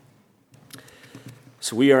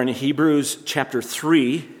So we are in Hebrews chapter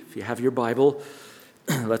 3. If you have your Bible,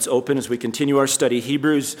 let's open as we continue our study.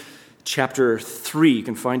 Hebrews chapter 3. You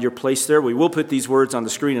can find your place there. We will put these words on the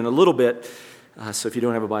screen in a little bit. So if you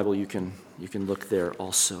don't have a Bible, you can look there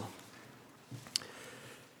also.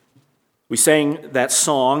 We sang that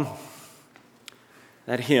song,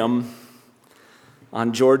 that hymn,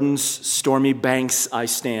 "On Jordan's stormy banks I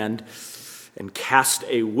stand and cast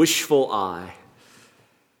a wishful eye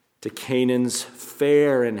to Canaan's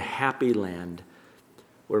fair and happy land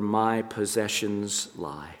where my possessions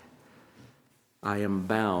lie. I am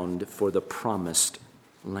bound for the promised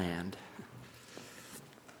land."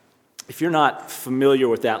 If you're not familiar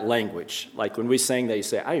with that language, like when we sang that, you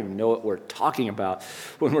say, I don't even know what we're talking about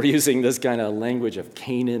when we're using this kind of language of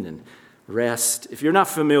Canaan and rest. If you're not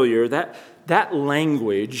familiar, that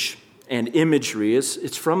language and imagery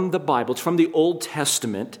it's from the Bible. It's from the Old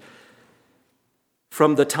Testament,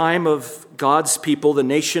 from the time of God's people, the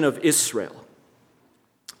nation of Israel.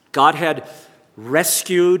 God had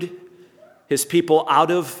rescued his people out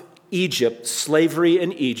of Egypt, slavery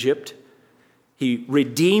in Egypt. He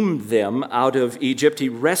redeemed them out of Egypt. He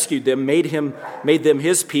rescued them, made them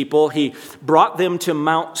his people. He brought them to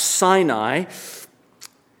Mount Sinai,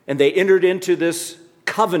 and they entered into this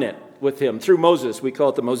covenant with him through Moses. We call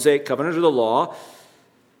it the Mosaic covenant or the law.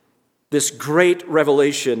 This great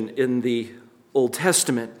revelation in the Old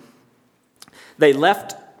Testament. They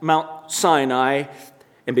left Mount Sinai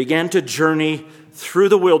and began to journey through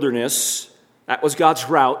the wilderness. That was God's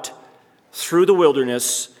route, through the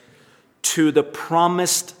wilderness to the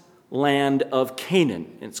promised land of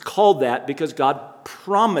Canaan. And it's called that because God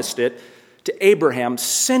promised it to Abraham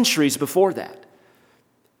centuries before that.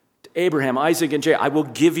 To Abraham, Isaac, and Jacob, I will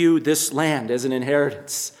give you this land as an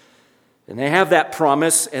inheritance. And they have that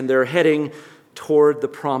promise, and they're heading toward the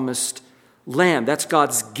promised land. That's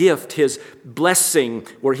God's gift, his blessing,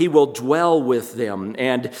 where he will dwell with them.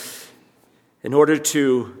 And in order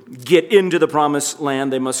to get into the promised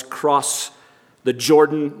land, they must cross the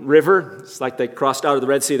Jordan River. It's like they crossed out of the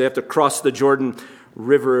Red Sea. They have to cross the Jordan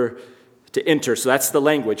River to enter. So that's the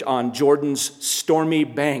language, on Jordan's stormy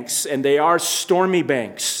banks. And they are stormy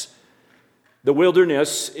banks. The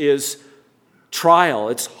wilderness is trial.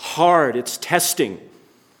 It's hard. It's testing.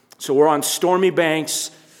 So we're on stormy banks,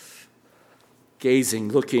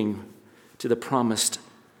 gazing, looking to the promised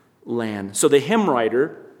land. So the hymn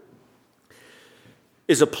writer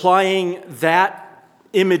is applying that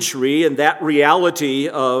imagery and that reality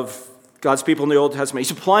of God's people in the Old Testament.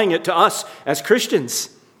 He's applying it to us as Christians.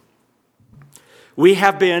 We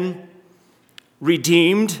have been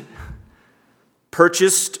redeemed,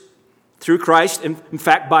 purchased through Christ, in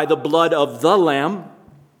fact, by the blood of the Lamb,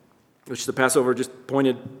 which the Passover just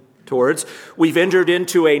pointed towards. We've entered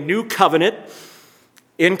into a new covenant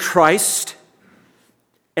in Christ,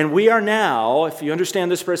 and we are now, if you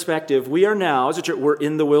understand this perspective, we are now, as a church, we're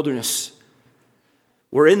in the wilderness.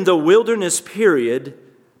 We're in the wilderness period,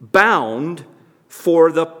 bound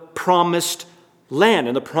for the promised land.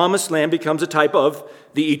 And the promised land becomes a type of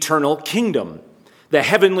the eternal kingdom, the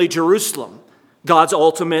heavenly Jerusalem, God's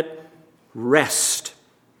ultimate rest.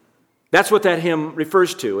 That's what that hymn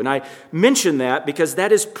refers to. And I mention that because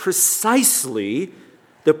that is precisely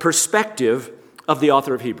the perspective of the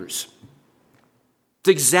author of Hebrews. It's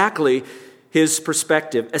exactly his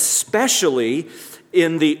perspective, especially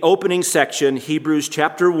in the opening section, Hebrews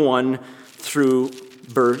chapter 1 through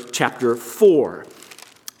chapter 4.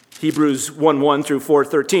 Hebrews 1:1 through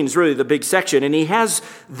 4:13 is really the big section, and he has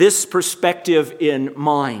this perspective in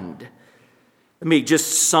mind. Let me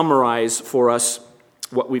just summarize for us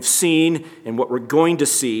what we've seen and what we're going to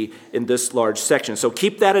see in this large section. So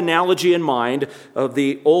keep that analogy in mind of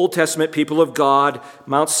the Old Testament people of God,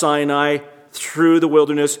 Mount Sinai, through the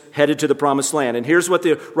wilderness, headed to the promised land. And here's what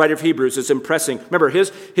the writer of Hebrews is impressing. Remember,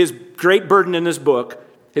 his great burden in this book,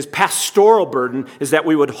 his pastoral burden, is that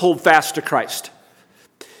we would hold fast to Christ.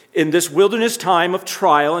 In this wilderness time of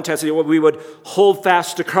trial and testing, we would hold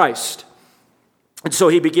fast to Christ. And so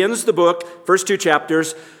he begins the book, first two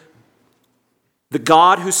chapters, the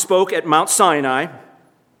God who spoke at Mount Sinai in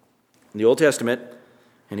the Old Testament,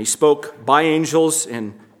 and he spoke by angels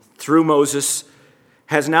and through Moses,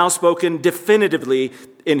 has now spoken definitively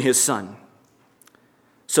in his Son.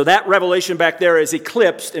 So that revelation back there is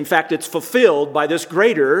eclipsed. In fact, it's fulfilled by this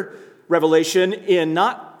greater revelation in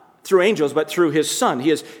not through angels, but through his Son. He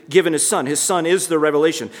has given his Son. His Son is the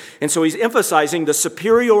revelation. And so he's emphasizing the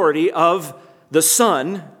superiority of the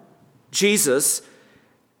Son, Jesus,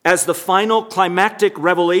 as the final climactic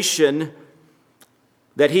revelation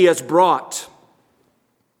that he has brought.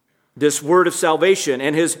 This word of salvation,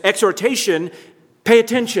 and his exhortation, pay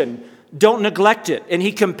attention, Don't neglect it. And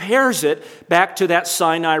he compares it back to that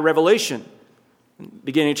Sinai revelation,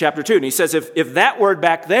 beginning of chapter 2. And he says, if that word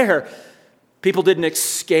back there, people didn't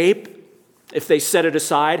escape, if they set it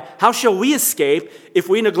aside, how shall we escape if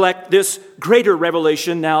we neglect this greater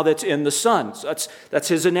revelation now that's in the Son? So that's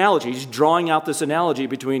his analogy. He's drawing out this analogy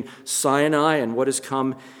between Sinai and what has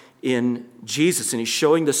come in Jesus. And he's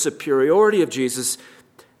showing the superiority of Jesus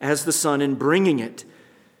as the Son in bringing it.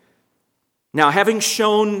 Now, having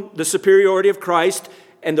shown the superiority of Christ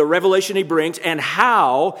and the revelation he brings and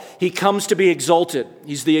how he comes to be exalted.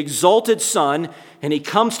 He's the exalted Son, and he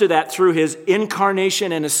comes to that through his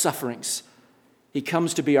incarnation and his sufferings. He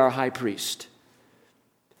comes to be our high priest.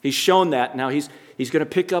 He's shown that. Now he's going to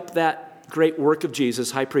pick up that great work of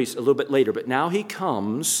Jesus, high priest, a little bit later. But now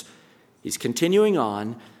he's continuing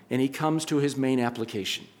on, and he comes to his main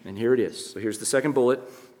application. And here it is. So here's the second bullet,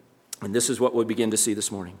 and this is what we begin to see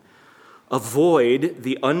this morning. Avoid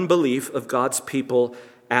the unbelief of God's people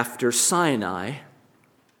after Sinai,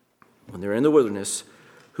 when they're in the wilderness,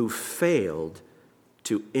 who failed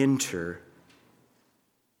to enter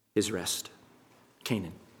his rest.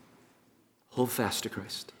 Canaan. Hold fast to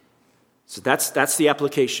Christ. So that's the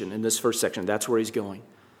application in this first section. That's where he's going.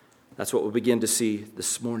 That's what we'll begin to see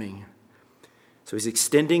this morning. So he's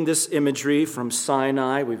extending this imagery from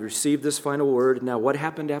Sinai. We've received this final word. Now, what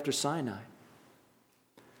happened after Sinai?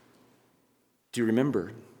 Do you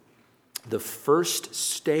remember? The first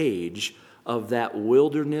stage of that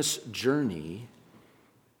wilderness journey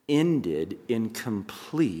ended in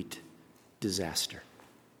complete disaster.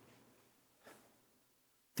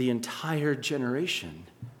 The entire generation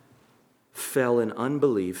fell in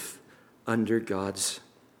unbelief under God's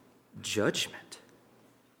judgment.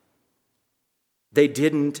 They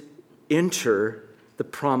didn't enter the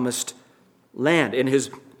promised land. And his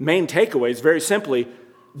main takeaway is very simply,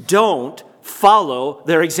 don't follow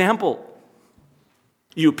their example.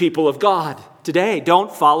 You people of God today,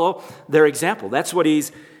 don't follow their example. That's what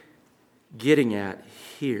he's getting at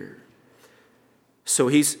here. So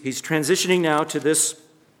he's transitioning now to this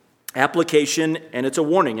application, and it's a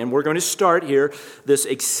warning. And we're going to start here this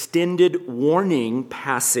extended warning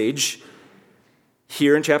passage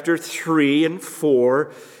here in chapter 3 and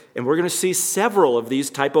 4. And we're going to see several of these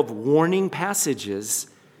type of warning passages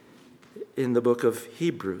in the book of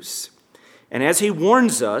Hebrews. And as he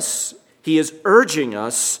warns us, he is urging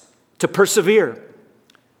us to persevere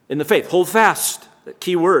in the faith. Hold fast. That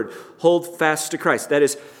key word, hold fast to Christ. That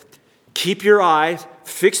is, keep your eye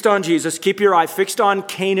fixed on Jesus. Keep your eye fixed on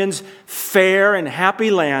Canaan's fair and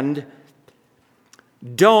happy land.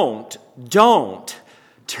 Don't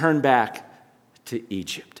turn back to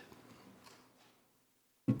Egypt,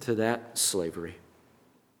 to that slavery.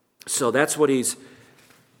 So that's what he's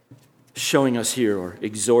showing us here, or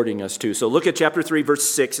exhorting us to. So look at chapter 3, verse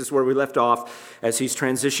 6 is where we left off, as he's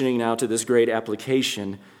transitioning now to this great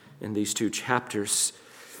application in these two chapters.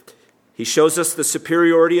 He shows us the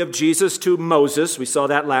superiority of Jesus to Moses. We saw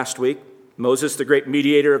that last week. Moses, the great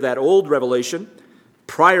mediator of that old revelation,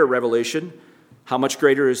 prior revelation. How much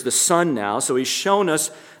greater is the Son now? So he's shown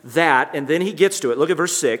us that, and then he gets to it. Look at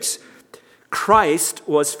verse 6. Christ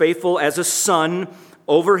was faithful as a son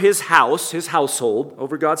over his house, his household,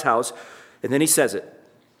 over God's house. And then he says it.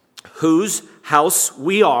 Whose house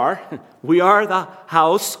we are. We are the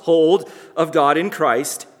household of God in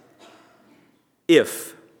Christ.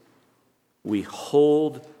 If we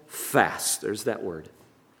hold fast. There's that word.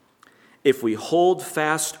 If we hold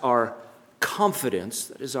fast our confidence,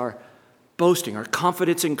 that is our boasting, our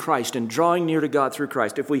confidence in Christ and drawing near to God through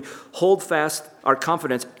Christ. If we hold fast our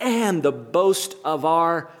confidence and the boast of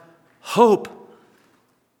our hope,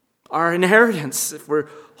 our inheritance, if we're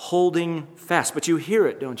holding fast. But you hear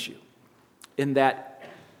it, don't you? In that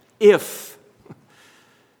if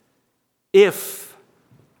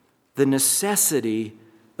the necessity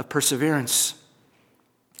of perseverance,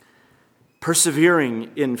 persevering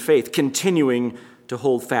in faith, continuing to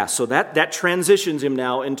hold fast. So that transitions him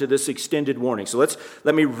now into this extended warning. So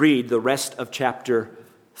let me read the rest of chapter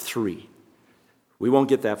 3. We won't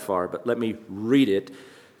get that far, but let me read it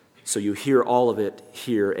so you hear all of it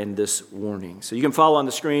here in this warning. So you can follow on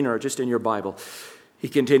the screen or just in your Bible. He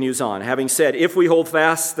continues on. Having said, if we hold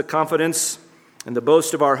fast the confidence and the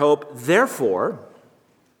boast of our hope, therefore,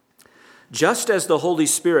 just as the Holy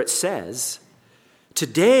Spirit says,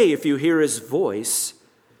 today if you hear his voice,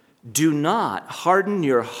 do not harden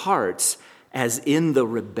your hearts as in the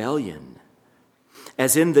rebellion,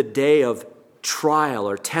 as in the day of trial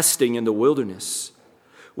or testing in the wilderness,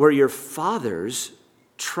 where your fathers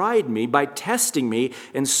tried me by testing me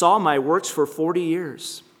and saw my works for 40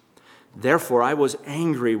 years. Therefore I was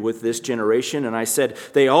angry with this generation, and I said,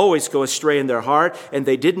 they always go astray in their heart, and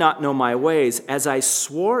they did not know my ways. As I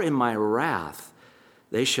swore in my wrath,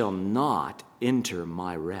 they shall not enter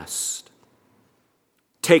my rest.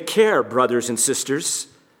 Take care, brothers and sisters,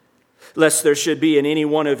 lest there should be in any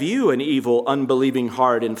one of you an evil, unbelieving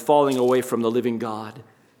heart and falling away from the living God.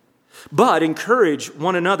 But encourage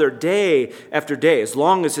one another day after day, as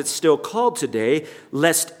long as it's still called today,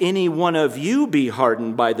 lest any one of you be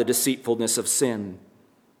hardened by the deceitfulness of sin.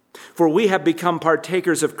 For we have become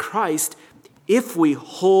partakers of Christ if we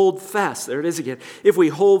hold fast, there it is again, if we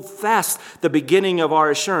hold fast the beginning of our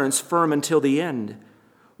assurance firm until the end.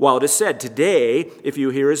 While it is said, today, if you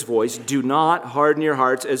hear his voice, do not harden your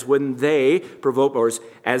hearts as when they provoked, or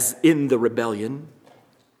as in the rebellion.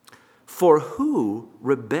 For who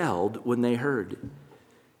rebelled when they heard?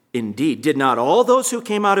 Indeed, did not all those who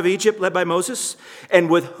came out of Egypt led by Moses? And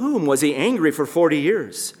with whom was he angry for 40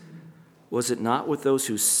 years? Was it not with those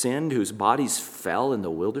who sinned, whose bodies fell in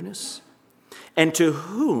the wilderness? And to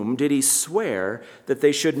whom did he swear that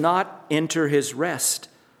they should not enter his rest,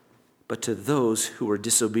 but to those who were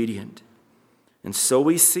disobedient? And so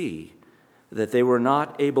we see that they were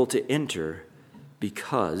not able to enter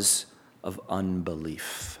because of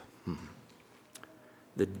unbelief.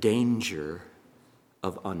 The danger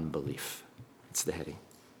of unbelief. That's the heading.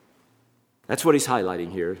 That's what he's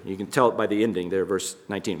highlighting here. You can tell it by the ending there, verse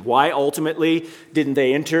 19. Why ultimately didn't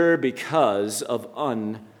they enter? Because of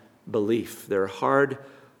unbelief. Their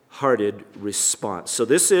hard-hearted response. So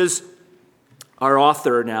this is our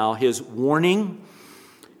author now, his warning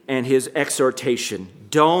and his exhortation.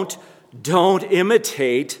 Don't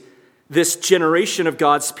imitate this generation of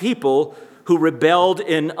God's people who rebelled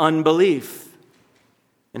in unbelief.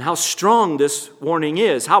 And how strong this warning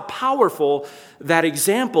is, how powerful that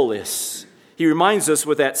example is. He reminds us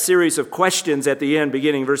with that series of questions at the end,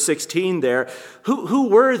 beginning verse 16 there. Who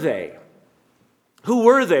were they? Who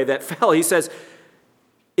were they that fell? He says,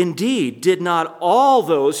 indeed, did not all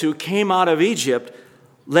those who came out of Egypt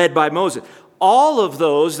led by Moses, all of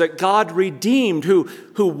those that God redeemed, who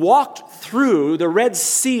walked through the Red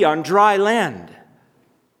Sea on dry land,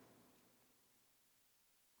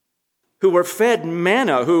 who were fed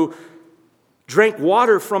manna, who drank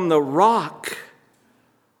water from the rock,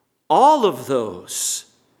 all of those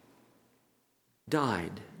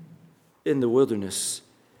died in the wilderness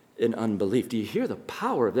in unbelief. Do you hear the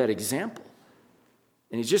power of that example?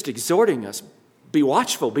 And he's just exhorting us, be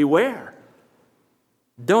watchful, beware.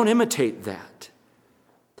 Don't imitate that.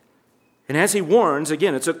 And as he warns,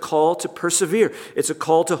 again, it's a call to persevere. It's a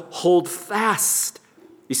call to hold fast.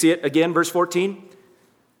 You see it again, verse 14?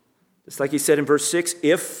 It's like he said in verse 6,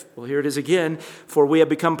 here it is again, for we have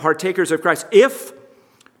become partakers of Christ, if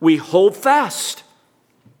we hold fast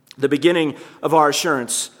the beginning of our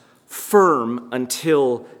assurance firm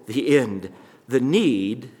until the end. The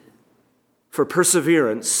need for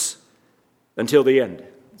perseverance until the end.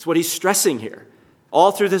 That's what he's stressing here.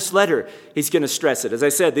 All through this letter, he's going to stress it. As I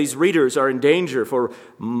said, these readers are in danger for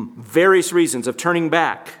various reasons of turning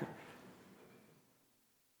back,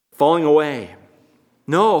 falling away.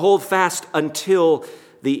 No, hold fast until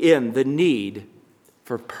the end. The need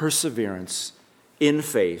for perseverance in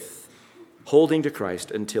faith, holding to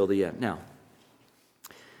Christ until the end. Now,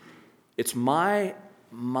 it's my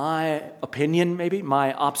opinion, maybe,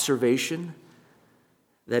 my observation,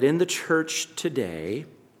 that in the church today,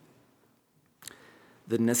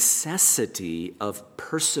 the necessity of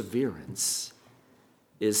perseverance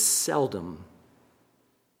is seldom,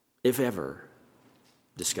 if ever,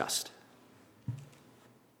 discussed.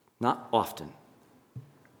 Not often.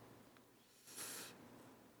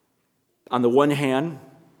 On the one hand,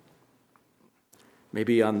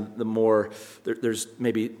 maybe on the more, there's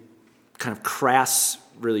maybe kind of crass,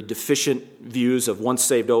 really deficient views of once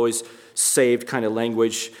saved, always saved kind of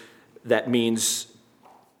language that means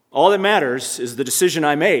all that matters is the decision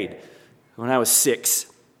I made when I was 6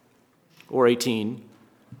 or 18.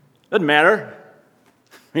 Doesn't matter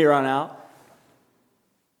from here on out.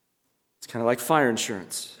 It's kind of like fire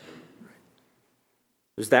insurance.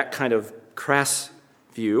 There's that kind of crass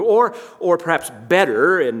view, or perhaps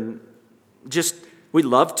better, and just we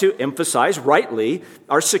love to emphasize rightly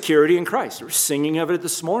our security in Christ. We're singing of it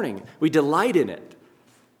this morning. We delight in it.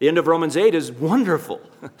 The end of Romans 8 is wonderful.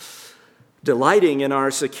 Delighting in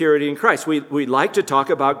our security in Christ. We like to talk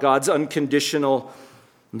about God's unconditional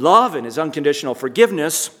love and his unconditional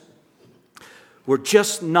forgiveness. We're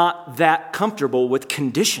just not that comfortable with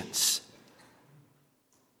conditions.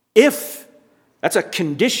 If, that's a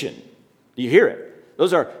condition. Do you hear it?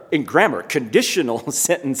 Those are, in grammar, conditional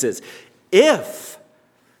sentences. If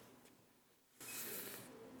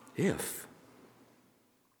if.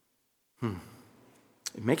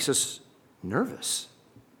 It makes us nervous.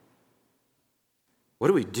 What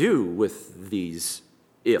do we do with these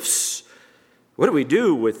ifs? What do we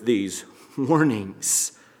do with these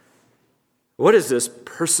warnings? What does this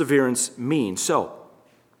perseverance mean? So,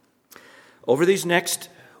 over these next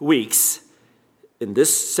weeks, in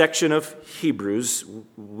this section of Hebrews,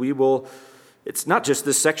 it's not just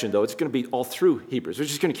this section though, it's going to be all through Hebrews. We're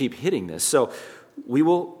just going to keep hitting this. So, we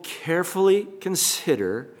will carefully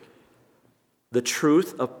consider the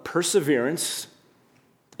truth of perseverance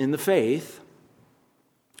in the faith,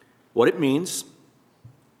 what it means,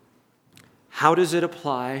 how does it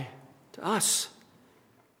apply to us,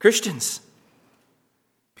 Christians?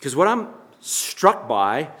 Because what I'm struck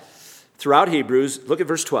by throughout Hebrews, look at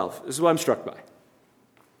verse 12. This is what I'm struck by.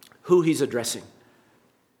 Who he's addressing.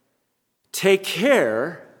 Take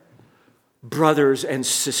care, brothers and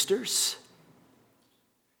sisters.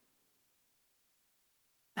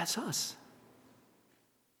 That's us.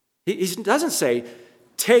 He doesn't say,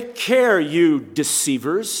 take care, you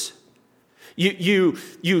deceivers,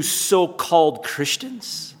 you so-called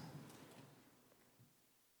Christians.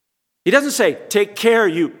 He doesn't say, take care,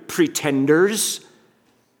 you pretenders.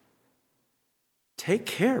 Take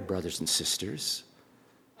care, brothers and sisters,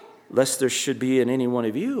 lest there should be in any one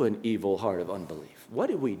of you an evil heart of unbelief. What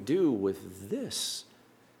do we do with this?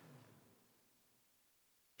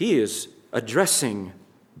 He is addressing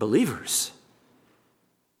believers.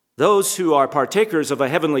 Those who are partakers of a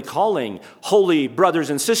heavenly calling, holy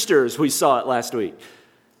brothers and sisters, we saw it last week.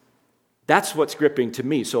 That's what's gripping to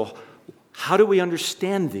me. So how do we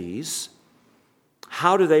understand these?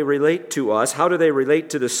 How do they relate to us? How do they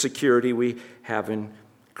relate to the security we have in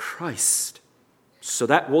Christ? So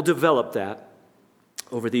that we'll develop that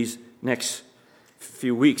over these next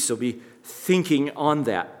few weeks. So be thinking on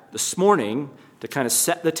that. This morning, to kind of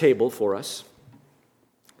set the table for us,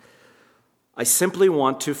 I simply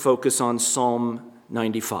want to focus on Psalm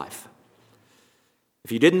 95.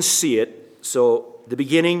 If you didn't see it, so the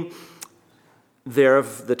beginning there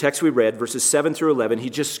of the text we read, verses 7 through 11, he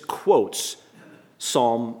just quotes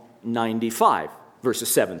Psalm 95,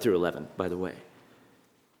 verses 7 through 11, by the way.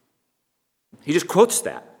 He just quotes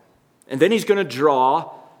that. And then he's going to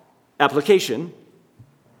draw application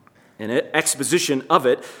and exposition of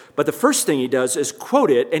it. But the first thing he does is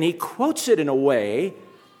quote it, and he quotes it in a way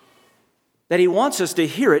that he wants us to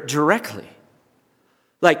hear it directly.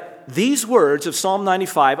 Like these words of Psalm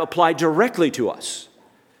 95 apply directly to us.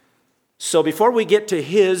 So before we get to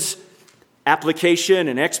his application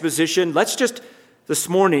and exposition, let's just this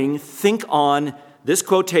morning think on this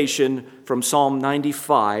quotation from Psalm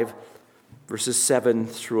 95, verses 7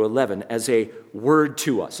 through 11, as a word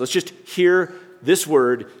to us. Let's just hear this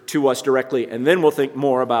word to us directly, and then we'll think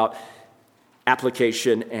more about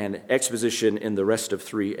application and exposition in the rest of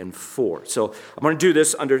 3 and 4. So I'm going to do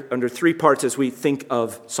this under 3 parts as we think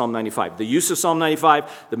of Psalm 95. The use of Psalm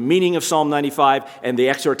 95, the meaning of Psalm 95, and the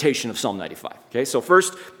exhortation of Psalm 95. Okay, so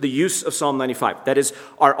first, the use of Psalm 95. That is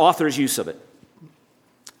our author's use of it.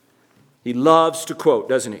 He loves to quote,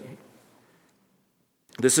 doesn't he?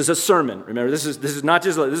 This is a sermon. Remember, this is not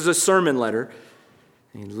just this is a sermon letter.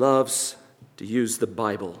 He loves to use the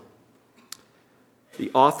Bible.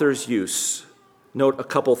 The author's use. Note a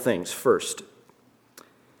couple things. First,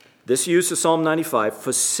 this use of Psalm 95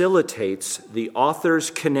 facilitates the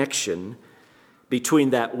author's connection between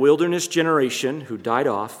that wilderness generation who died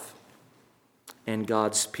off and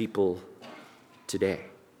God's people today,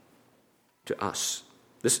 to us.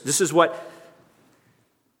 This is what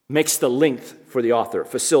makes the link for the author,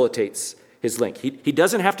 facilitates his link. He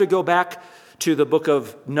doesn't have to go back to the book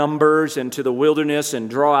of Numbers and to the wilderness and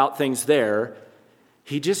draw out things there.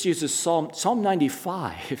 He just uses Psalm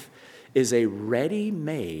 95 is a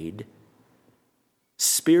ready-made,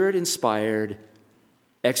 Spirit-inspired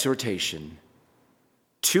exhortation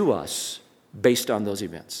to us based on those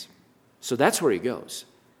events. So that's where he goes.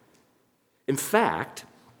 In fact,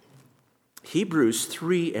 Hebrews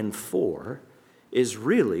 3 and 4 is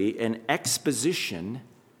really an exposition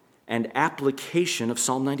and application of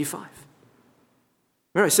Psalm 95.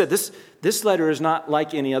 Remember I said this letter is not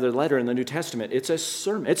like any other letter in the New Testament. It's a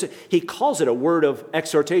sermon. He calls it a word of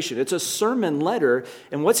exhortation. It's a sermon letter.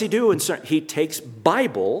 And what's he do? He takes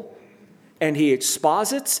Bible and he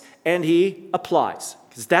exposits and he applies.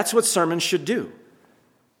 Because that's what sermons should do.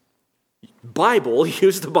 Bible,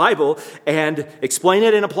 use the Bible and explain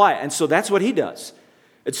it and apply it. And so that's what he does.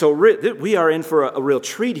 And so we are in for a real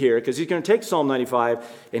treat here because he's going to take Psalm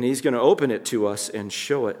 95 and he's going to open it to us and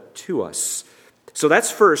show it to us. So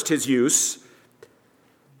that's first, his use.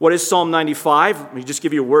 What is Psalm 95? Let me just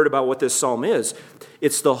give you a word about what this psalm is.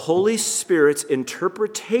 It's the Holy Spirit's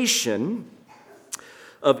interpretation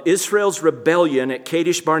of Israel's rebellion at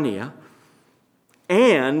Kadesh Barnea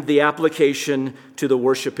and the application to the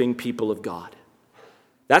worshiping people of God.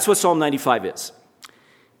 That's what Psalm 95 is.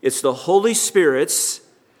 It's the Holy Spirit's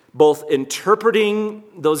both interpreting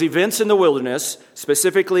those events in the wilderness,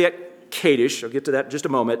 specifically at Kadesh, I'll get to that in just a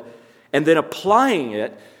moment, and then applying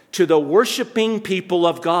it to the worshiping people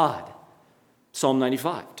of God. Psalm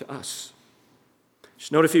 95 to us.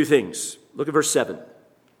 Just note a few things. Look at verse 7.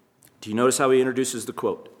 Do you notice how he introduces the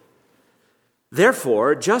quote?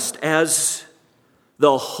 Therefore, just as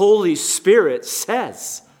the Holy Spirit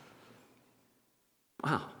says.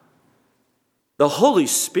 Wow. The Holy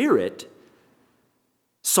Spirit,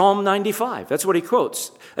 Psalm 95. That's what he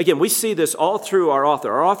quotes. Again, we see this all through our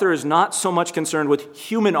author. Our author is not so much concerned with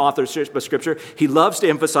human authorship of Scripture. He loves to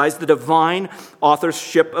emphasize the divine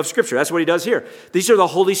authorship of Scripture. That's what he does here. These are the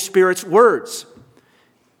Holy Spirit's words.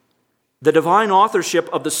 The divine authorship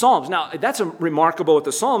of the Psalms. Now, that's remarkable with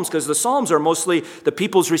the Psalms because the Psalms are mostly the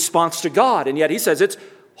people's response to God, and yet he says it's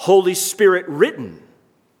Holy Spirit written.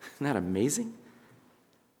 Isn't that amazing?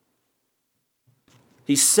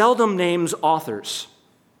 He seldom names authors.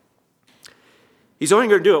 He's only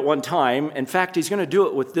going to do it one time. In fact, he's going to do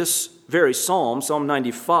it with this very psalm, Psalm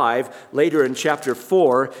 95. Later in chapter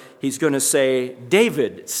 4, he's going to say,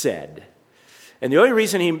 David said. And the only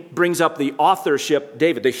reason he brings up the authorship,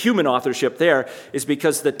 David, the human authorship there, is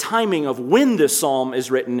because the timing of when this psalm is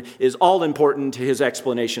written is all important to his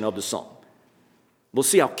explanation of the psalm. We'll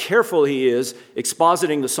see how careful he is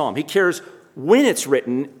expositing the psalm. He cares when it's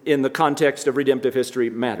written in the context of redemptive history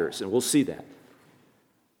matters, and we'll see that.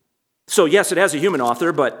 So yes, it has a human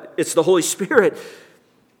author, but it's the Holy Spirit.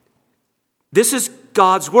 This is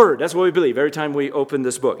God's word. That's what we believe every time we open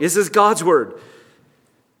this book. This is God's word.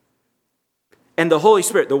 And the Holy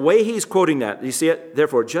Spirit, the way he's quoting that, you see it?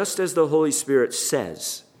 Therefore, just as the Holy Spirit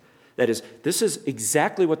says, that is, this is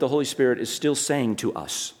exactly what the Holy Spirit is still saying to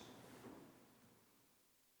us.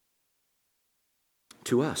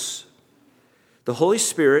 To us. The Holy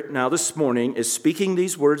Spirit, now this morning, is speaking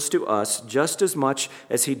these words to us just as much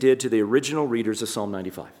as he did to the original readers of Psalm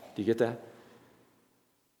 95. Do you get that?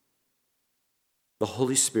 The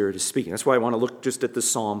Holy Spirit is speaking. That's why I want to look just at the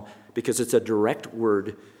psalm, because it's a direct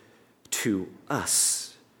word to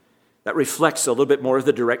us. That reflects a little bit more of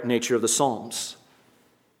the direct nature of the Psalms,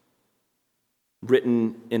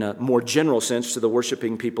 written in a more general sense to the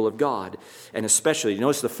worshiping people of God. And especially, you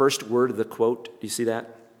notice the first word of the quote? Do you see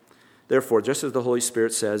that? Therefore, just as the Holy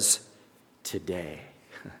Spirit says, today.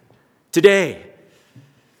 Today.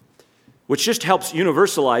 Which just helps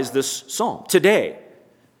universalize this psalm. Today.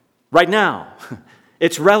 Right now.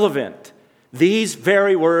 It's relevant. These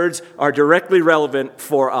very words are directly relevant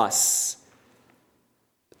for us.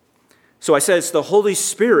 So I said it's the Holy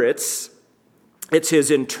Spirit's, it's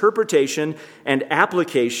his interpretation and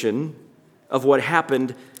application of what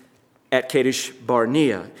happened at Kadesh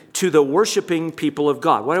Barnea to the worshiping people of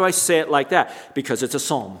God. Why do I say it like that? Because it's a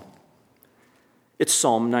psalm. It's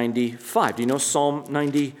Psalm 95. Do you know Psalm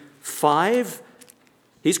 95?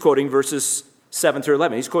 He's quoting verses 7 through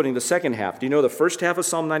 11. He's quoting the second half. Do you know the first half of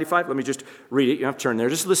Psalm 95? Let me just read it. You don't have to turn there.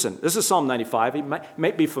 Just listen. This is Psalm 95. It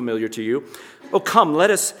might be familiar to you. Oh, come,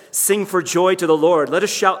 let us sing for joy to the Lord. Let us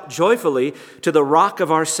shout joyfully to the rock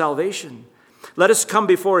of our salvation. Let us come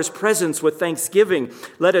before his presence with thanksgiving.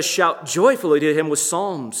 Let us shout joyfully to him with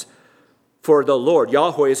psalms. For the Lord,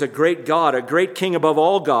 Yahweh, is a great God, a great King above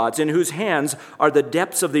all gods, in whose hands are the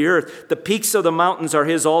depths of the earth. The peaks of the mountains are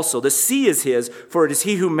his also. The sea is his, for it is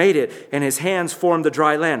he who made it, and his hands formed the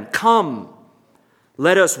dry land. Come,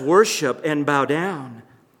 let us worship and bow down.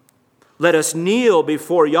 Let us kneel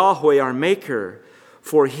before Yahweh our Maker,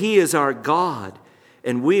 for he is our God,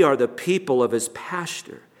 and we are the people of his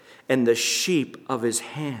pasture and the sheep of his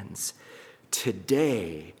hands.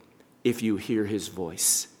 Today, if you hear his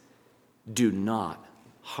voice, do not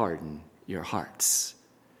harden your hearts.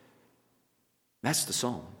 That's the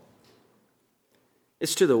psalm.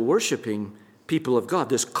 It's to the worshiping people of God.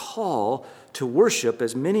 This call to worship,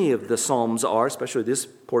 as many of the psalms are, especially this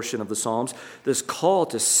portion of the psalms, this call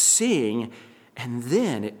to sing, and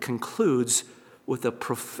then it concludes with a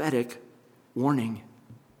prophetic warning.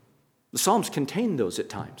 The psalms contain those at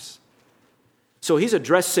times. So he's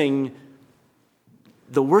addressing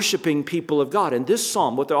the worshiping people of God. And this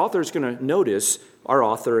psalm, what the author is going to notice, our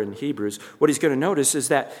author in Hebrews, what he's going to notice is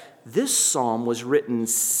that this psalm was written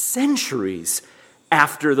centuries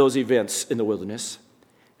after those events in the wilderness.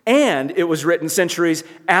 And it was written centuries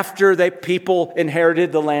after the people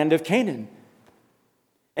inherited the land of Canaan.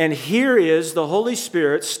 And here is the Holy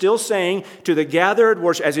Spirit still saying to the gathered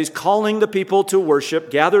worship, as he's calling the people to worship,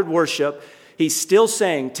 gathered worship, he's still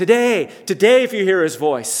saying, today if you hear his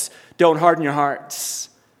voice, don't harden your hearts.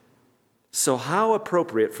 So how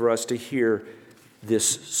appropriate for us to hear this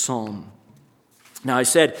psalm. Now I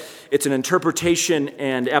said it's an interpretation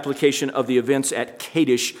and application of the events at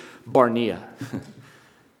Kadesh Barnea.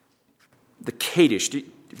 The Kadesh, do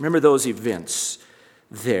you remember those events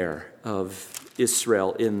there of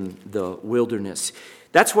Israel in the wilderness?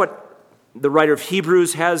 That's what the writer of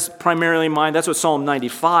Hebrews has primarily in mind. That's what Psalm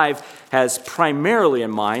 95 has primarily in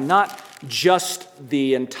mind, not just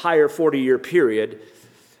the entire 40-year period,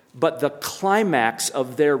 but the climax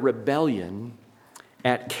of their rebellion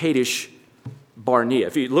at Kadesh Barnea.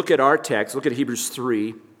 If you look at our text, look at Hebrews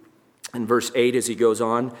 3 and verse 8 as he goes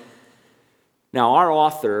on. Now, our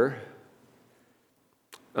author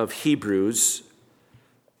of Hebrews,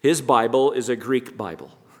 his Bible is a Greek Bible.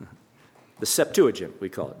 The Septuagint, we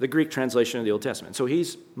call it, the Greek translation of the Old Testament. So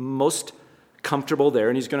he's most comfortable there,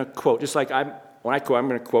 and he's going to quote, just like when I quote, I'm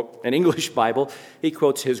going to quote an English Bible. He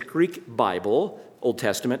quotes his Greek Bible, Old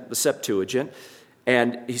Testament, the Septuagint,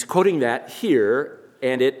 and he's quoting that here,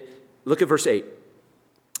 and look at verse 8.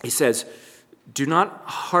 He says, do not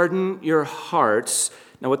harden your hearts.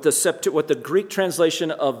 Now, what the Greek translation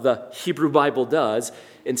of the Hebrew Bible does,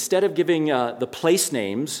 instead of giving the place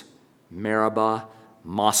names, Meribah,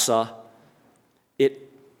 Massa,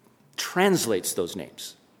 it translates those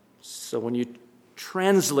names. So when you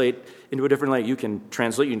translate into a different language, you can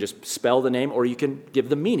translate, you can just spell the name, or you can give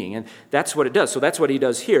the meaning. And that's what it does. So that's what he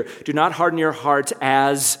does here. Do not harden your hearts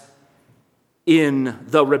as in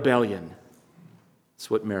the rebellion.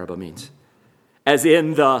 That's what Meribah means. As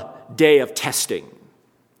in the day of testing.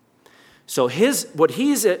 So what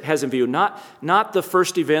he has in view, not the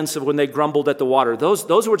first events of when they grumbled at the water.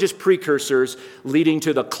 Those were just precursors leading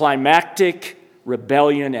to the climactic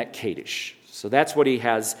rebellion at Kadesh. So that's what he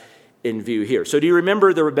has in view here. So do you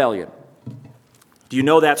remember the rebellion? Do you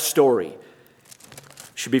know that story? You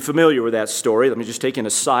should be familiar with that story. Let me just take an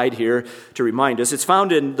aside here to remind us. It's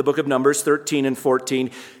found in the book of Numbers 13 and 14.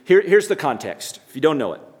 Here's the context, if you don't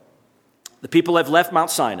know it. The people have left Mount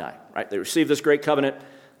Sinai, right? They received this great covenant,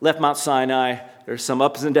 left Mount Sinai. There's some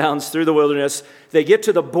ups and downs through the wilderness. They get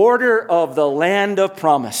to the border of the land of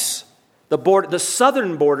promise, the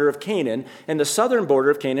southern border of Canaan, and the southern border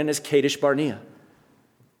of Canaan is Kadesh Barnea.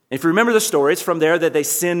 If you remember the story, it's from there that they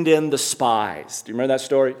send in the spies. Do you remember that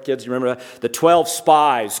story, kids? Do you remember that? The 12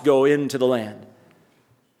 spies go into the land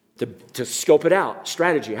to scope it out,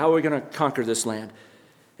 strategy. How are we going to conquer this land?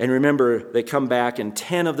 And remember, they come back and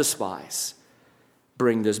 10 of the spies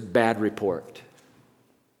bring this bad report.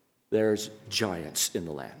 There's giants in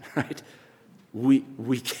the land, right?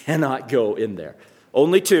 We cannot go in there.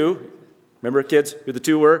 Only 2. Remember, kids, who the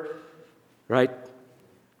 2 were? Right?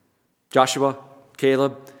 Joshua,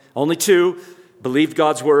 Caleb. Only 2 believed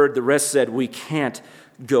God's word. The rest said, we can't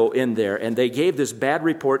go in there. And they gave this bad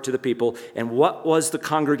report to the people. And what was the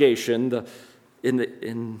congregation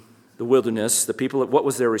in the wilderness, the people, what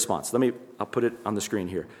was their response? I'll put it on the screen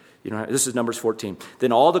here. This is Numbers 14.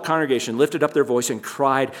 Then all the congregation lifted up their voice and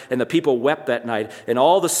cried, and the people wept that night. And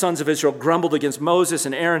all the sons of Israel grumbled against Moses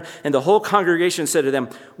and Aaron, and the whole congregation said to them,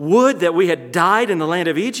 would that we had died in the land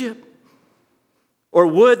of Egypt, or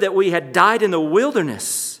would that we had died in the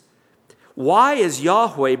wilderness. Why is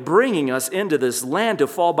Yahweh bringing us into this land to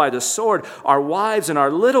fall by the sword? Our wives and our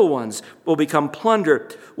little ones will become plunder.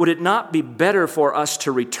 Would it not be better for us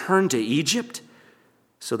to return to Egypt?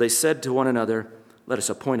 So they said to one another, let us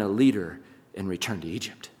appoint a leader and return to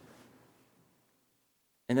Egypt.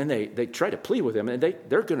 And then they try to plead with him, and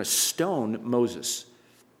they're going to stone Moses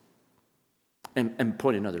and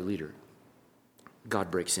appoint another leader. God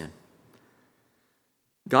breaks in.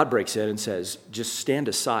 God breaks in and says, just stand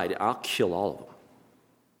aside. I'll kill all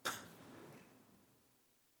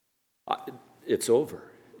of them. It's over.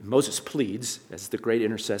 Moses pleads, as the great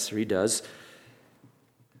intercessor he does.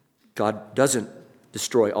 God doesn't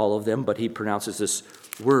destroy all of them, but he pronounces this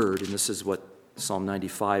word, and this is what Psalm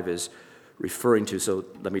 95 is referring to. So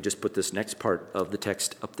let me just put this next part of the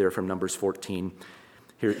text up there from Numbers 14.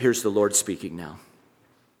 Here's the Lord speaking now.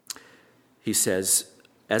 He says,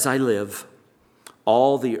 as I live,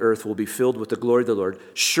 all the earth will be filled with the glory of the Lord.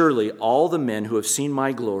 Surely all the men who have seen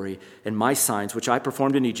my glory and my signs, which I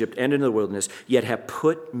performed in Egypt and in the wilderness, yet have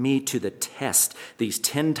put me to the test these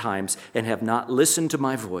 10 times and have not listened to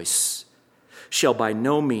my voice, shall by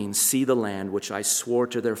no means see the land which I swore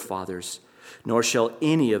to their fathers, nor shall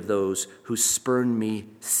any of those who spurn me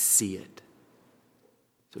see it.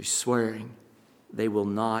 So he's swearing they will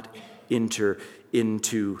not enter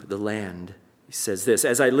into the land. He says this,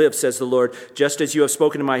 "As I live, says the Lord, just as you have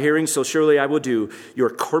spoken in my hearing, so surely I will do. Your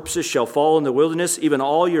corpses shall fall in the wilderness, even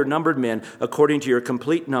all your numbered men, according to your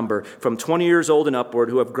complete number, from 20 years old and upward,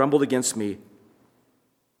 who have grumbled against me.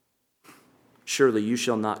 Surely you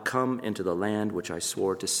shall not come into the land which I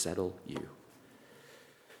swore to settle you."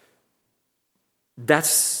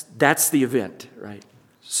 That's the event, right?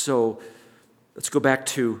 So let's go back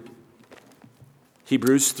to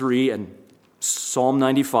Hebrews 3 and Psalm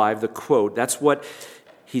 95, the quote. That's what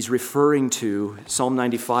he's referring to. Psalm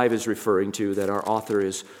 95 is referring to, that our author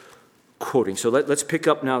is quoting. So let's pick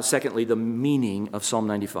up now, secondly, the meaning of Psalm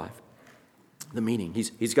 95. The meaning.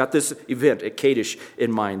 He's got this event at Kadesh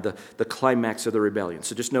in mind, the climax of the rebellion.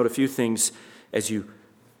 So just note a few things as you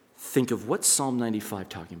think of what's Psalm 95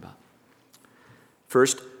 talking about.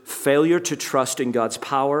 First, failure to trust in God's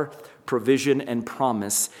power, provision, and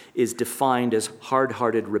promise is defined as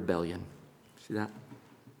hard-hearted rebellion. See that?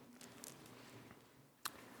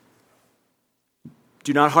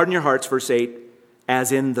 Do not harden your hearts, verse 8,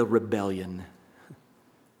 as in the rebellion.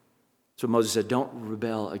 So Moses said, don't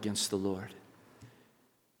rebel against the Lord.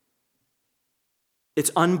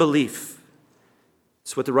 It's unbelief.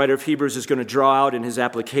 It's what the writer of Hebrews is going to draw out in his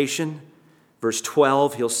application. Verse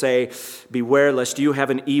 12, he'll say, beware lest you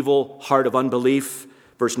have an evil heart of unbelief.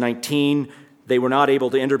 Verse 19, they were not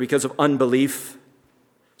able to enter because of unbelief.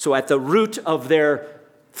 So at the root of their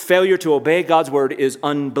failure to obey God's word is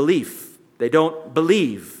unbelief. They don't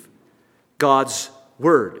believe God's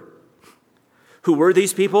word. Who were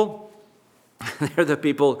these people? They're the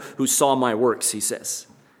people who saw my works, he says.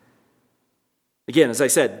 Again, as I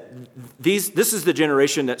said, this is the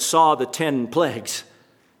generation that saw the 10 plagues.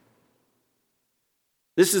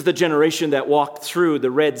 This is the generation that walked through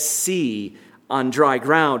the Red Sea on dry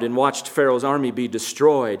ground and watched Pharaoh's army be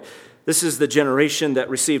destroyed. This is the generation that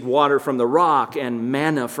received water from the rock and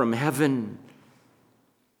manna from heaven.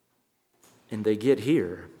 And they get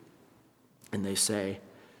here and they say,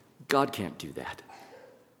 God can't do that.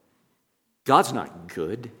 God's not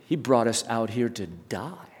good. He brought us out here to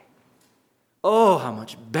die. Oh, how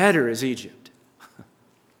much better is Egypt?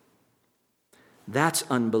 That's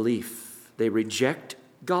unbelief. They reject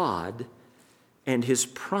God and his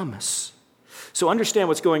promise. So understand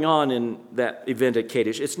what's going on in that event at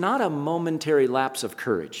Kadesh. It's not a momentary lapse of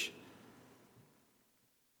courage.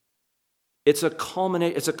 It's a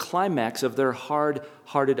climax of their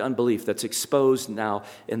hard-hearted unbelief that's exposed now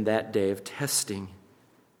in that day of testing.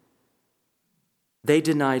 They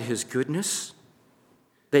denied his goodness.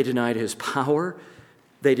 They denied his power.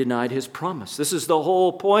 They denied his promise. This is the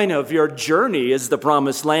whole point of your journey, is the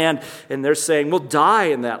promised land. And they're saying, we'll die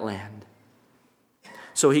in that land.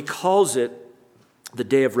 So he calls it the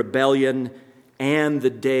day of rebellion and the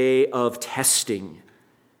day of testing.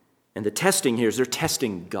 And the testing here is they're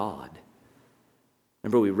testing God.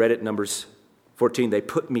 Remember, we read it in Numbers 14. They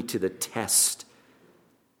put me to the test.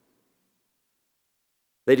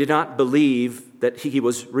 They did not believe that he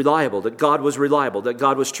was reliable, that God was reliable, that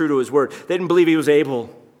God was true to his word. They didn't believe he was able.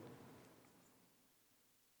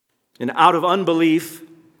 And out of unbelief,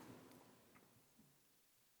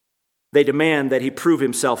 they demand that he prove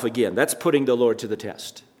himself again. That's putting the Lord to the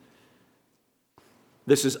test.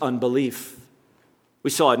 This is unbelief. We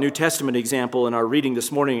saw a New Testament example in our reading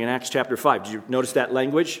this morning in Acts chapter 5. Did you notice that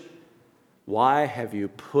language? Why have you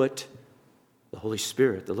put the Holy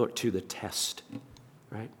Spirit, the Lord, to the test?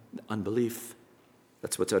 Right? Unbelief.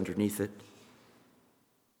 That's what's underneath it.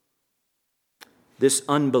 This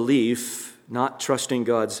unbelief, not trusting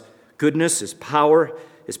God's goodness, his power,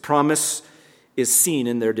 his promise, is seen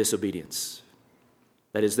in their disobedience.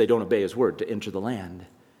 That is, they don't obey his word to enter the land.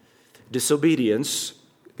 Disobedience,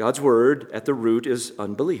 God's word, at the root is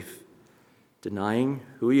unbelief. Denying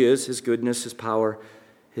who he is, his goodness, his power,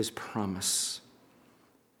 his promise.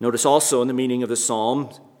 Notice also in the meaning of the psalm,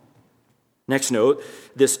 next note,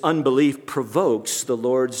 this unbelief provokes the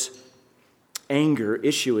Lord's anger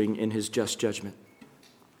issuing in his just judgment.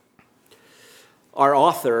 Our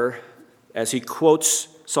author, as he quotes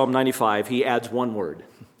Psalm 95, he adds one word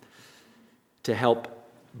to help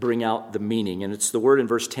bring out the meaning, and it's the word in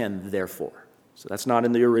verse 10, therefore. So that's not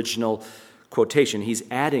in the original quotation. He's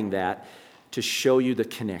adding that to show you the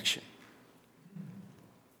connection.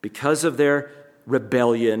 Because of their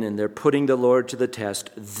rebellion and they're putting the Lord to the test,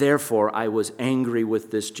 therefore I was angry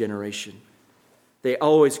with this generation. They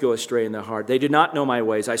always go astray in their heart. They do not know my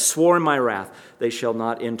ways. I swore in my wrath, they shall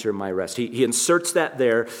not enter my rest. He inserts that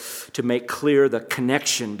there to make clear the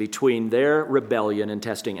connection between their rebellion and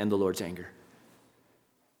testing and the Lord's anger.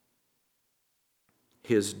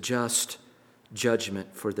 His just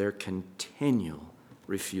judgment for their continual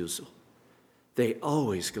refusal they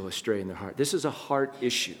always go astray in their heart. This is a heart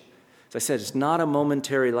issue. As I said, it's not a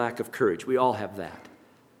momentary lack of courage. We all have that.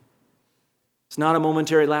 It's not a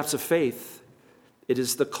momentary lapse of faith. It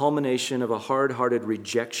is the culmination of a hard-hearted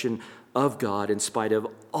rejection of God in spite of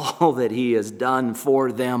all that he has done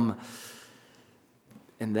for them.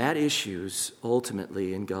 And that issues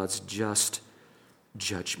ultimately in God's just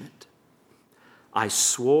judgment. I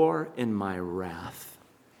swore in my wrath,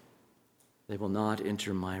 they will not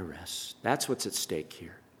enter my rest. That's what's at stake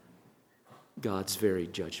here. God's very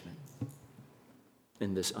judgment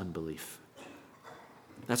in this unbelief.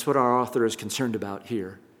 That's what our author is concerned about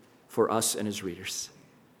here for us and his readers.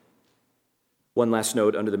 One last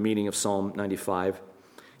note under the meaning of Psalm 95.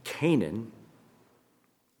 Canaan,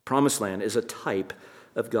 promised land, is a type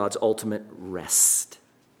of God's ultimate rest.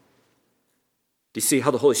 Do you see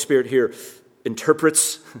how the Holy Spirit here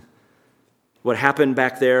interprets what happened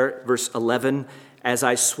back there? Verse 11, as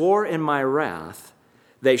I swore in my wrath,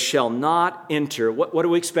 they shall not enter. What do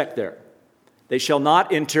we expect there? They shall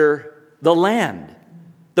not enter the land,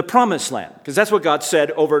 the promised land. Because that's what God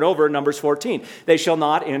said over and over in Numbers 14. They shall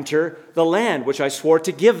not enter the land which I swore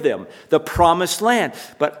to give them, the promised land.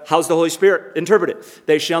 But how's the Holy Spirit interpret it?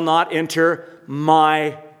 They shall not enter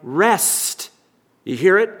my rest. You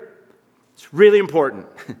hear it? It's really important.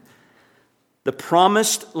 The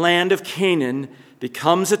promised land of Canaan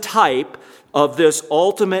becomes a type of this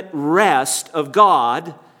ultimate rest of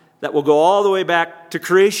God that will go all the way back to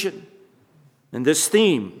creation. And this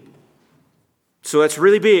theme. So that's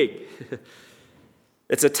really big.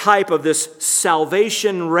 It's a type of this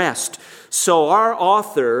salvation rest. So our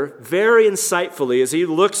author, very insightfully, as he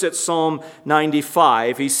looks at Psalm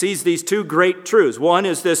 95, he sees these two great truths. One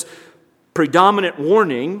is this predominant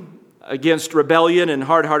warning against rebellion and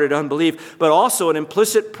hard-hearted unbelief, but also an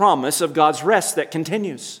implicit promise of God's rest that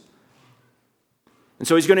continues. And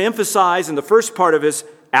so he's going to emphasize in the first part of his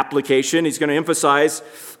application, he's going to emphasize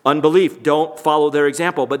unbelief. Don't follow their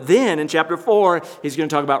example. But then in chapter 4, he's going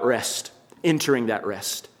to talk about rest, entering that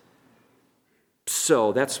rest.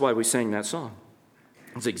 So that's why we sang that song.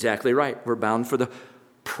 That's exactly right. We're bound for the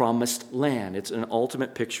promised land. It's an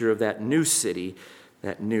ultimate picture of that new city,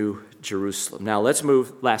 that new Jerusalem. Now let's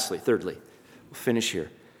move, thirdly, we'll finish here.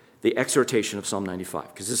 The exhortation of Psalm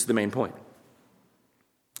 95, because this is the main point.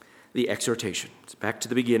 The exhortation. It's back to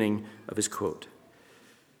the beginning of his quote.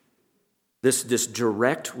 This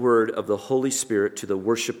direct word of the Holy Spirit to the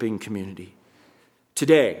worshiping community.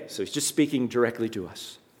 Today, so he's just speaking directly to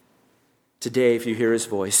us. Today, if you hear his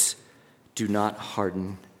voice, do not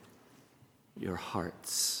harden your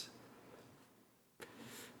hearts.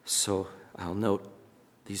 So I'll note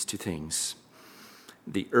these two things.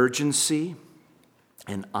 The urgency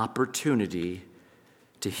and opportunity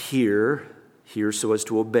to hear so as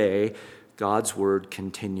to obey God's word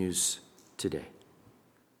continues today.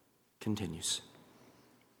 Continues.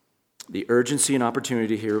 The urgency and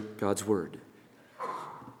opportunity to hear God's word.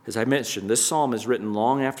 As I mentioned, this psalm is written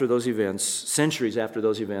long after those events, centuries after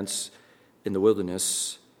those events in the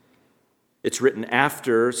wilderness. It's written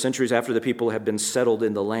centuries after the people have been settled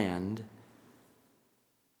in the land.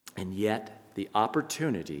 And yet, the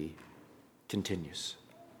opportunity continues.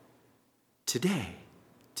 Today,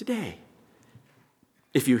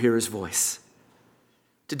 if you hear his voice.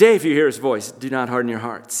 Today, if you hear his voice, do not harden your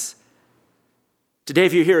hearts. Today,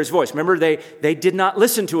 if you hear his voice, remember they did not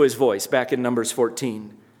listen to his voice back in Numbers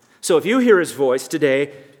 14. So if you hear his voice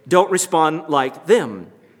today, don't respond like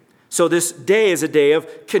them. So this day is a day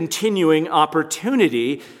of continuing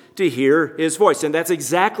opportunity to hear his voice. And that's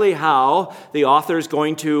exactly how the author is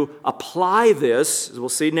going to apply this, as we'll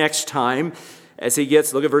see next time, as he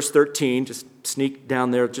gets, look at verse 13, just sneak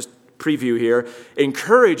down there, just preview here.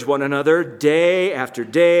 Encourage one another day after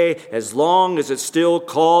day, as long as it's still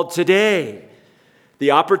called today.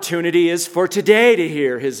 The opportunity is for today to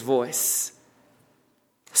hear his voice.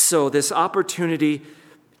 So this opportunity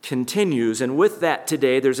continues, and with that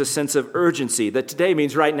today, there's a sense of urgency. That today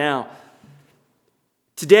means right now.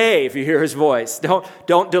 Today, if you hear his voice,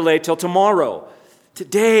 don't delay till tomorrow.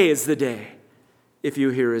 Today is the day, if you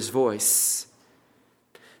hear his voice.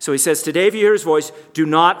 So he says, today, if you hear his voice, do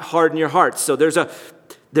not harden your hearts. So there's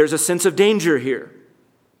a sense of danger here.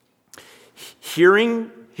 Hearing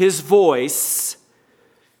his voice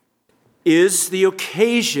is the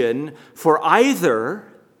occasion for either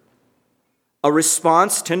a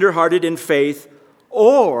response tenderhearted in faith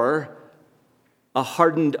or a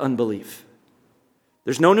hardened unbelief.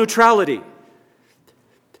 There's no neutrality.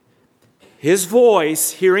 His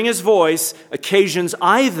voice, hearing his voice, occasions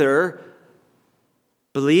either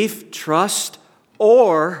belief, trust,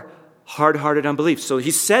 or hard-hearted unbelief. So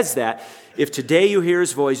he says that. If today you hear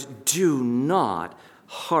his voice, do not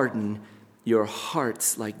harden your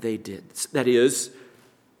hearts like they did. That is,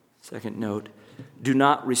 second note, do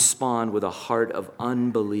not respond with a heart of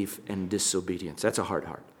unbelief and disobedience. That's a hard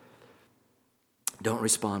heart. Don't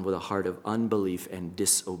respond with a heart of unbelief and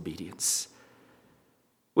disobedience.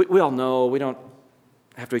 We all know, we don't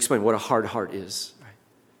have to explain what a hard heart is. Right?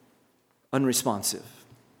 Unresponsive.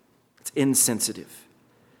 It's insensitive.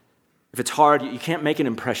 If it's hard, you can't make an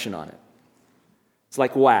impression on it. It's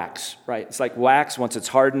like wax, right? It's like wax. Once it's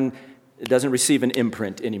hardened, it doesn't receive an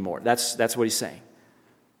imprint anymore. That's what he's saying.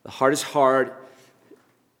 The heart is hard.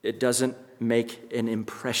 It doesn't make an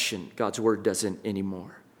impression. God's word doesn't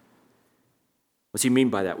anymore. What's he mean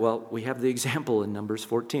by that? Well, we have the example in Numbers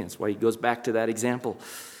 14. That's why he goes back to that example.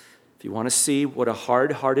 If you want to see what a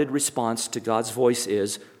hard-hearted response to God's voice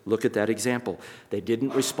is, look at that example. They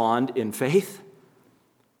didn't respond in faith,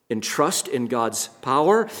 in trust in God's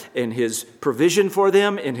power, in his provision for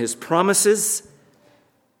them, in his promises.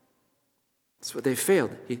 That's what they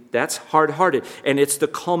failed. That's hard-hearted. And it's the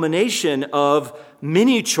culmination of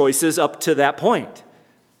many choices up to that point,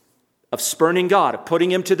 of spurning God, of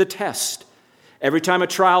putting him to the test. Every time a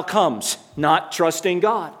trial comes, not trusting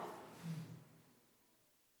God,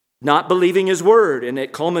 not believing his word, and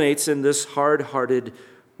it culminates in this hard-hearted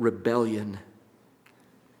rebellion.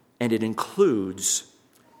 And it includes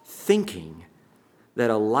thinking that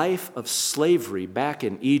a life of slavery back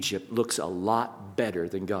in Egypt looks a lot better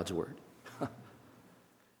than God's word.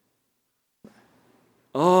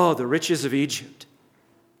 Oh, the riches of Egypt.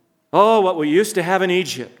 Oh, what we used to have in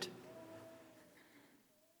Egypt.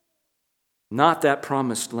 Not that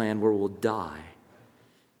promised land where we'll die.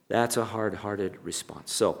 That's a hard-hearted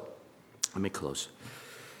response. So, let me close.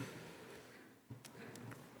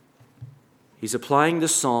 He's applying the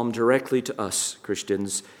psalm directly to us,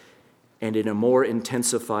 Christians, and in a more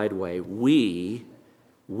intensified way. We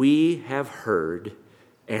have heard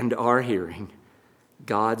and are hearing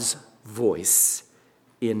God's voice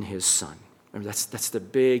in his Son. Remember, that's the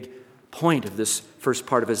big point of this first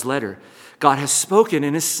part of his letter. God has spoken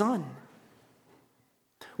in his Son.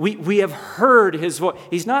 We have heard his voice.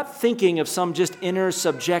 He's not thinking of some just inner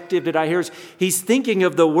subjective, did I hear? He's thinking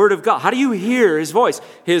of the word of God. How do you hear his voice?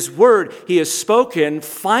 His word, he has spoken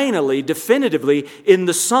finally, definitively in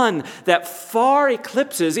the Son that far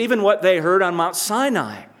eclipses even what they heard on Mount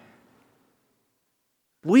Sinai.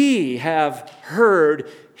 We have heard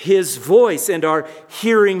his voice and are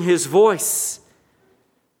hearing his voice.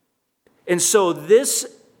 And so this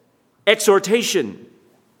exhortation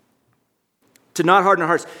to not harden our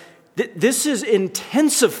hearts, this is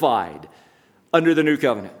intensified under the new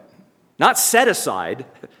covenant, not set aside.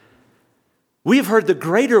 We have heard the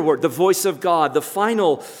greater word, the voice of God, the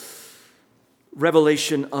final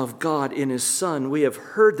revelation of God in his Son. We have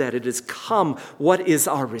heard that. It has come. What is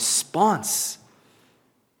our response?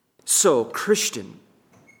 So, Christian,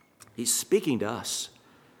 he's speaking to us.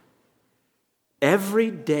 Every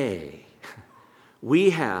day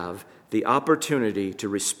we have the opportunity to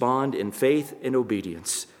respond in faith and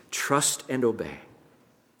obedience, trust and obey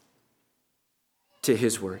to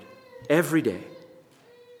his word every day,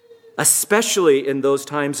 especially in those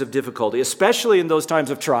times of difficulty, especially in those times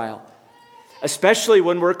of trial, especially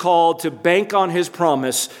when we're called to bank on his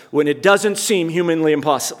promise when it doesn't seem humanly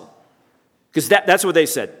impossible. Because that's what they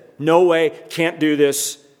said. No way, can't do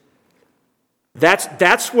this.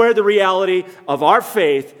 That's where the reality of our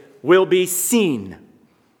faith will be seen.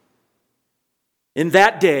 In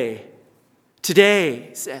that day, today,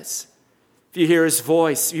 he says, if you hear his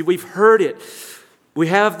voice, we've heard it. We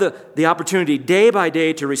have the opportunity day by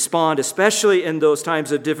day to respond, especially in those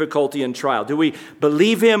times of difficulty and trial. Do we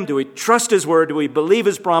believe him? Do we trust his word? Do we believe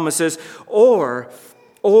his promises? Or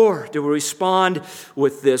do we respond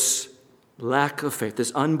with this lack of faith,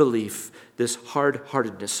 this unbelief, this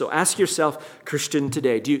hard-heartedness? So ask yourself, Christian,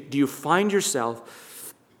 today, do you find yourself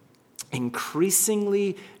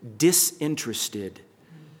increasingly disinterested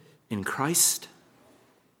in Christ,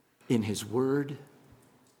 in his word,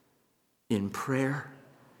 in prayer,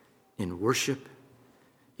 in worship,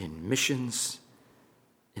 in missions,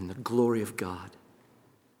 in the glory of God?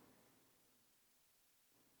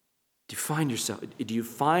 Do you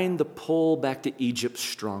find the pull back to Egypt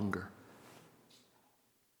stronger?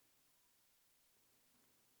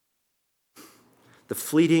 The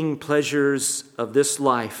fleeting pleasures of this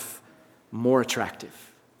life more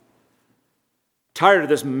attractive? Tired of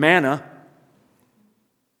this manna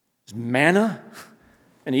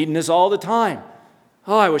and eating this all the time.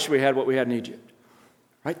 Oh, I wish we had what we had in Egypt.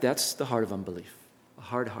 Right? That's the heart of unbelief. A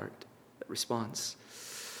hard heart that responds.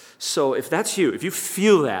 So if that's you, if you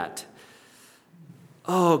feel that,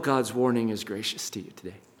 Oh, God's warning is gracious to you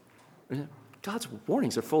today. God's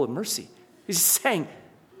warnings are full of mercy. He's saying,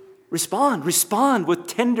 respond with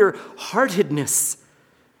tender-heartedness.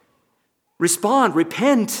 Respond,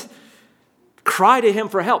 repent, cry to him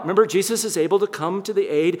for help. Remember, Jesus is able to come to the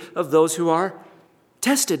aid of those who are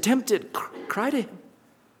tested, tempted. Cry to him.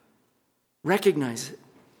 Recognize it.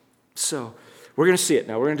 So, we're going to see it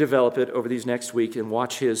now. We're going to develop it over these next week and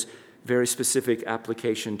watch his very specific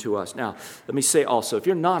application to us. Now, let me say also, if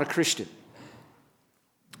you're not a Christian,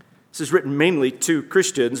 this is written mainly to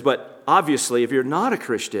Christians, but obviously, if you're not a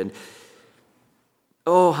Christian,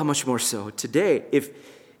 oh, how much more so today.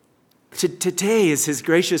 Today is his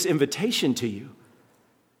gracious invitation to you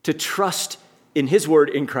to trust in his word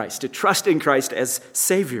in Christ, to trust in Christ as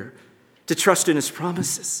Savior, to trust in his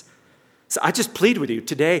promises. So I just plead with you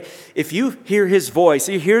today, if you hear his voice,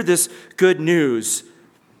 you hear this good news,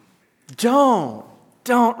 don't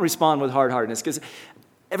respond with hard-heartedness, because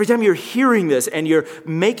every time you're hearing this and you're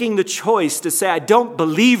making the choice to say, I don't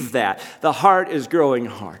believe that, the heart is growing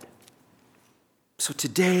hard. So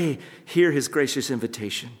today, hear his gracious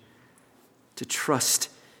invitation to trust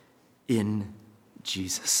in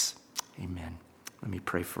Jesus. Amen. Let me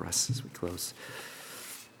pray for us as we close.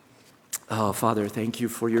 Oh, Father, thank you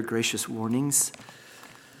for your gracious warnings.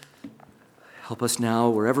 Help us now,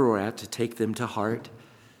 wherever we're at, to take them to heart,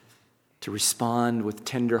 to respond with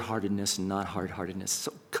tender-heartedness and not hard-heartedness.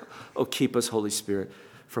 So, keep us, Holy Spirit,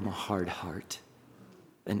 from a hard heart,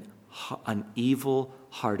 an evil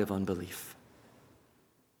heart of unbelief.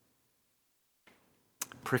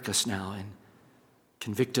 Prick us now and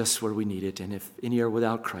convict us where we need it. And if any are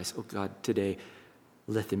without Christ, oh God, today,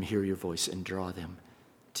 let them hear your voice and draw them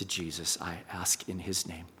to Jesus. I ask in his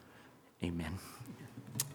name. Amen.